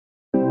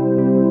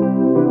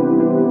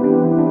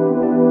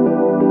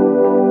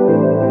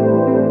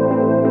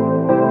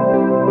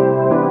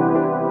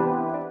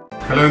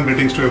Hello and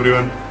greetings to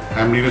everyone. I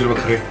am Neeraj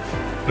Bakhre,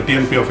 the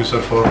TNP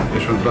officer for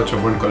Yeshwantrao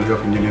Chauhan College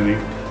of Engineering,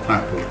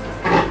 Nagpur.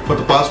 For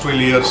the past 12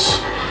 years,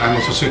 I am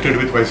associated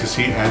with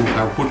YCCE and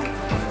have put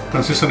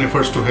consistent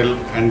efforts to help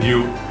and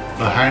give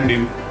a hand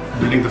in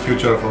building the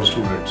future of our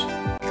students.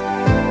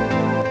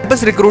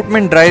 Campus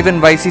recruitment drive in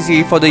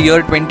YCCE for the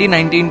year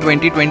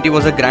 2019-2020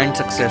 was a grand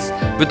success,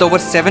 with over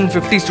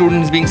 750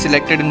 students being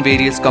selected in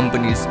various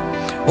companies.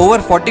 Over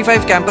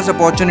 45 campus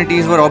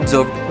opportunities were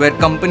observed, where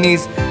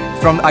companies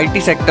from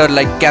IT sector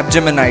like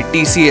Capgemini,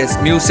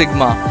 TCS, Mu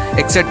Sigma,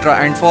 etc.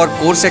 and for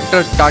core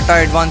sector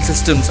Tata Advanced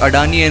Systems,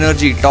 Adani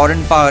Energy,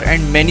 Torrent Power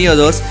and many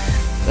others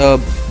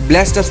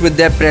blessed us with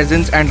their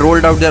presence and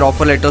rolled out their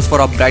offer letters for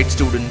our bright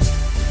students.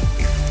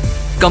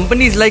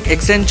 Companies like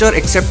Accenture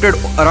accepted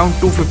around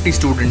 250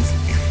 students.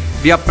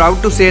 We are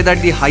proud to say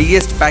that the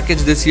highest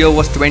package this year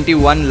was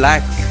 21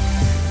 lakhs.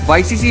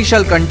 YCCE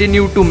shall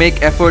continue to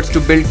make efforts to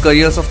build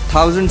careers of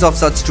thousands of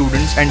such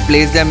students and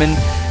place them in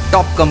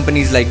top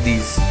companies like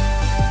these.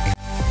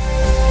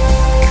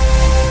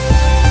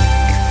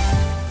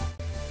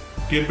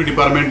 TNP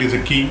department is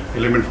a key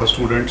element for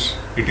students.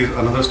 It is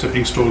another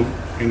stepping stone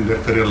in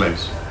their career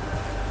lives.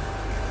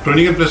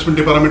 Training and placement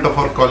department of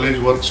our college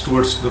works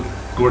towards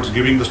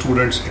giving the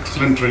students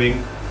excellent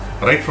training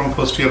right from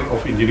first year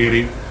of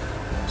engineering,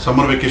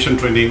 summer vacation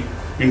training,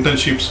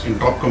 internships in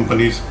top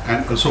companies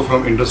and also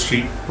from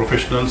industry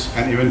professionals,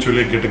 and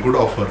eventually get a good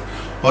offer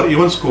or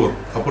even score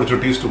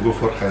opportunities to go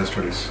for higher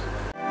studies.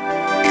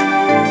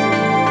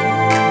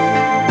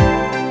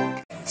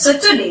 So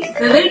today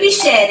we will be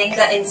sharing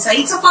the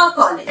insights of our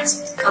college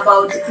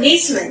about the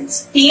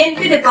placements,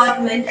 TNP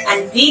department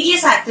and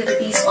various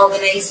activities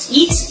organized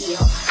each year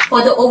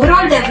for the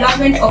overall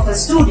development of a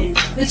student,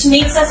 which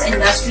makes us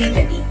industry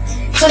ready.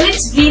 So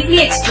let's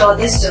briefly explore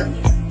this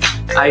journey.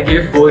 I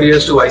gave 4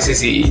 years to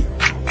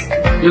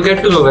YCCE. You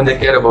get to know when they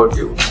care about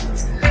you.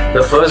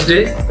 The first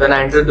day when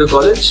I entered the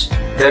college,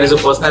 there is a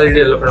personality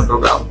development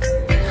program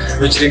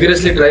which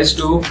rigorously tries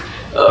to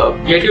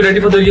get you ready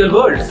for the real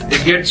world.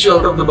 It gets you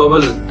out of the bubble,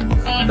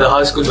 the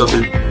high school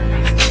bubble.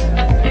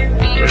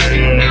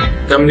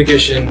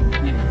 Communication,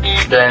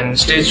 then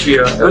stage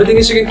fear, everything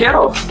is taken care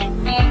of.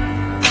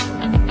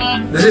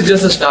 This is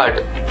just the start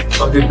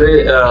of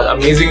the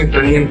amazing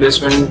training and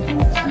placement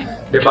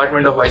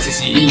department of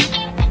YCCE.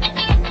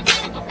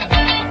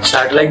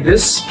 Start like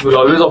this, will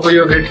always offer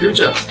you a great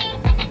future.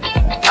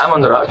 I'm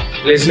Anurag,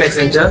 placed in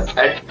Accenture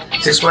at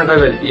 6.5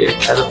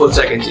 LPA as a full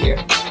stack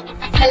engineer.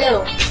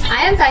 Hello,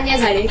 I am Tanya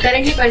Zade,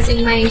 currently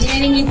pursuing my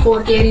engineering in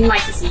 4th year in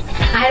YCCE.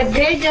 I had a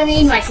great journey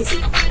in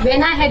YCCE.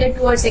 When I headed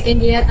towards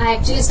 2nd year, I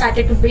actually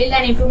started to build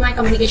and improve my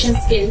communication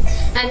skill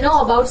and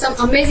know about some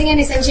amazing and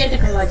essential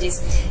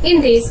technologies.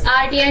 In this,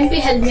 our TNP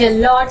helped me a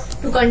lot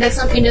to conduct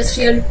some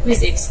industrial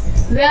visits,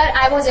 where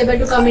I was able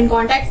to come in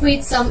contact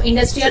with some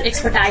industrial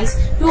expertise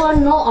to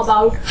know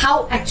about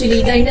how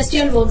actually the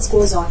industrial works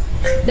goes on.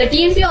 The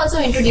TNP also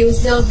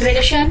introduced the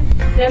gradation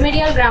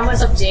remedial grammar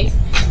subject,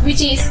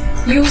 which is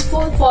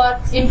useful for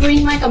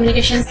improving my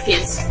communication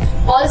skills.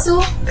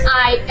 Also,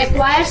 I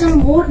acquired some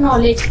more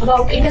knowledge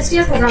about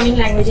industrial programming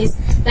languages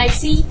like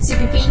C,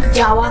 CPP,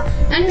 Java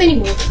and many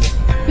more,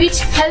 which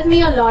helped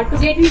me a lot to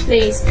get in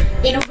place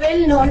in a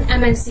well-known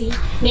MNC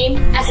named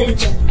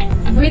Accenture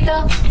with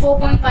a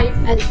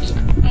 4.5 LP.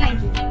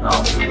 Thank you.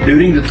 Now,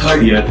 during the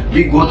 3rd year,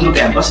 we go through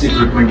campus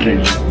recruitment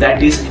training,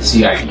 that is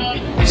CRT.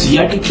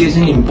 CRT plays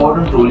an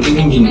important role in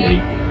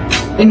engineering.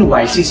 In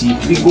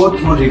YCCE, we go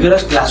through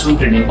rigorous classroom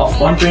training of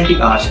 120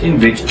 hours in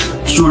which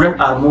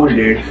students are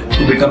molded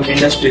to become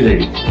industry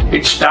ready.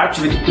 It starts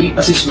with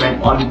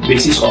pre-assessment on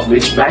basis of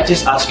which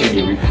batches are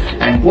scheduled,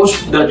 and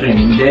post the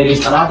training there is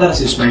another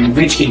assessment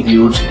which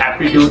includes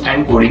aptitude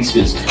and coding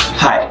skills.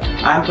 Hi,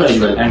 I am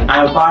Prajwal and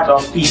I am part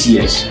of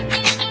PCS.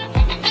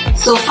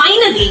 So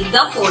finally,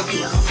 the 4th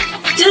year.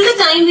 Till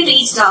the time we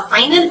reached our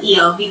final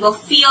year, we were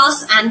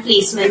fierce and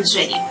placement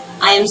ready.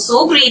 I am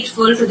so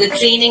grateful to the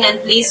training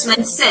and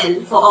placement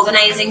cell for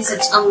organizing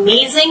such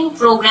amazing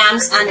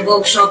programs and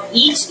workshops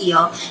each year,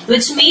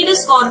 which made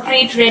us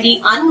corporate ready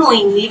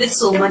unknowingly with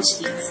so much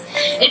ease.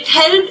 It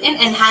helped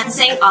in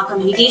enhancing our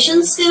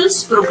communication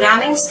skills,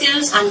 programming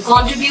skills and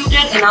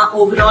contributed in our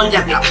overall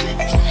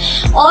development.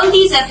 All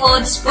these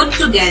efforts put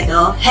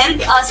together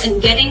helped us in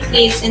getting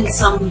placed in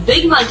some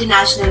big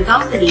multinational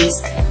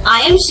companies.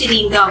 I am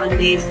Shireen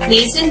Gawande,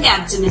 placed in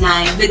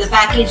Capgemini with a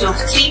package of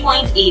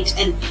 3.8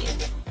 LPA.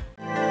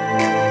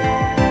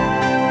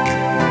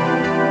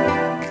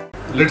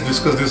 Let's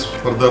discuss this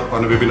further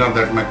on a webinar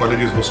that my college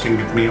is hosting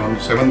with me on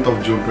 7th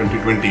of June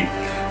 2020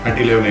 at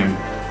 11 am.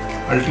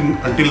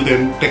 Until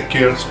then, take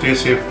care, stay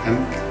safe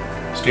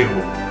and stay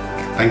home.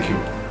 Thank you.